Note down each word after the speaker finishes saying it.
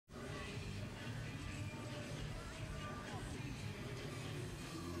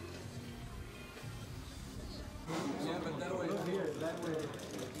here, that way.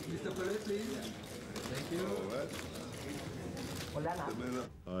 Mr. Pele, please. Thank you.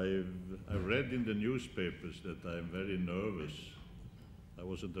 I've read in the newspapers that I'm very nervous. I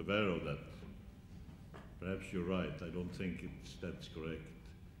wasn't aware of that. Perhaps you're right. I don't think that's correct.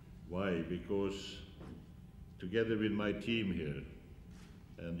 Why? Because together with my team here,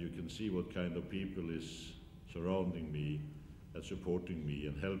 and you can see what kind of people is surrounding me and supporting me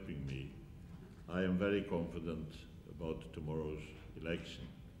and helping me, I am very confident about tomorrow's election.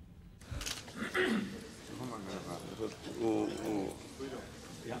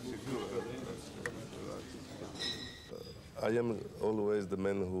 I am always the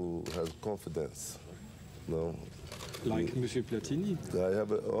man who has confidence. No. Like Monsieur Platini.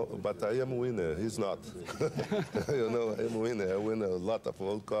 But I am a winner. He's not. You know, I am a winner. I win a lot of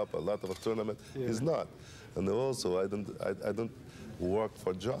World Cup, a lot of tournament. Yeah. He's not. And also, I don't work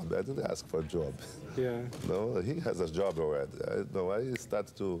for a job. I didn't ask for a job. Yeah. No, he has a job already. I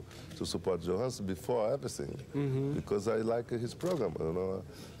started to support Johansson before everything because I like his program. You know,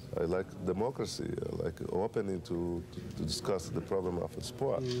 I like democracy. I like opening to discuss the problem of the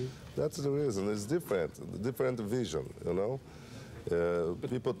sport. That's the reason. It's different vision. You know,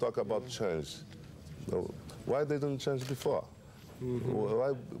 people talk about change. You know, why they didn't change before?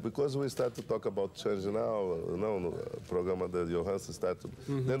 Why? Because we start to talk about change now, you know, program that Johansson started,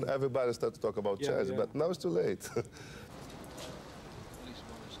 then everybody start to talk about change, but now it's too late.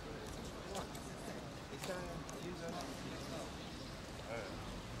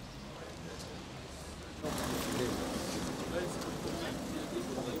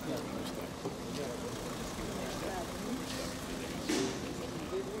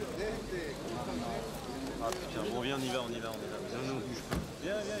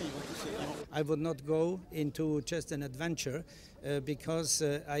 I would not go into just an adventure because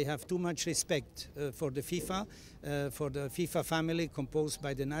I have too much respect for the FIFA family composed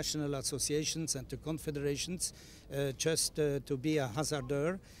by the national associations and the confederations, just to be a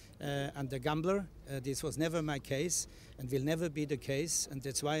hazarder and a gambler. This was never my case and will never be the case, and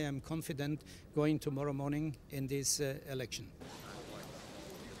that's why I'm confident going tomorrow morning in this election.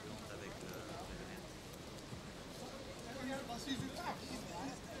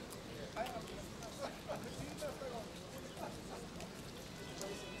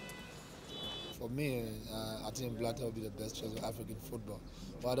 For me, I think Blatter will be the best choice of African football.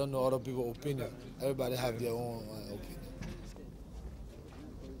 But I don't know other people's opinion. Everybody have their own opinion.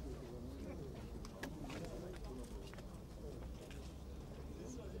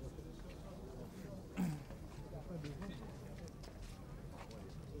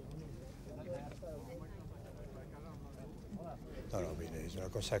 No, mire, es una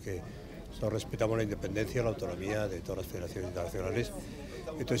cosa que nosotros respetamos la independencia, la autonomía de todas las federaciones internacionales.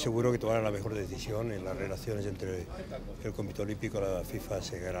 Estoy seguro que tomarán la mejor decisión en las relaciones entre el Comité Olímpico y la FIFA,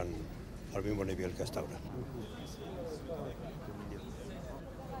 seguirán al mismo nivel que hasta ahora.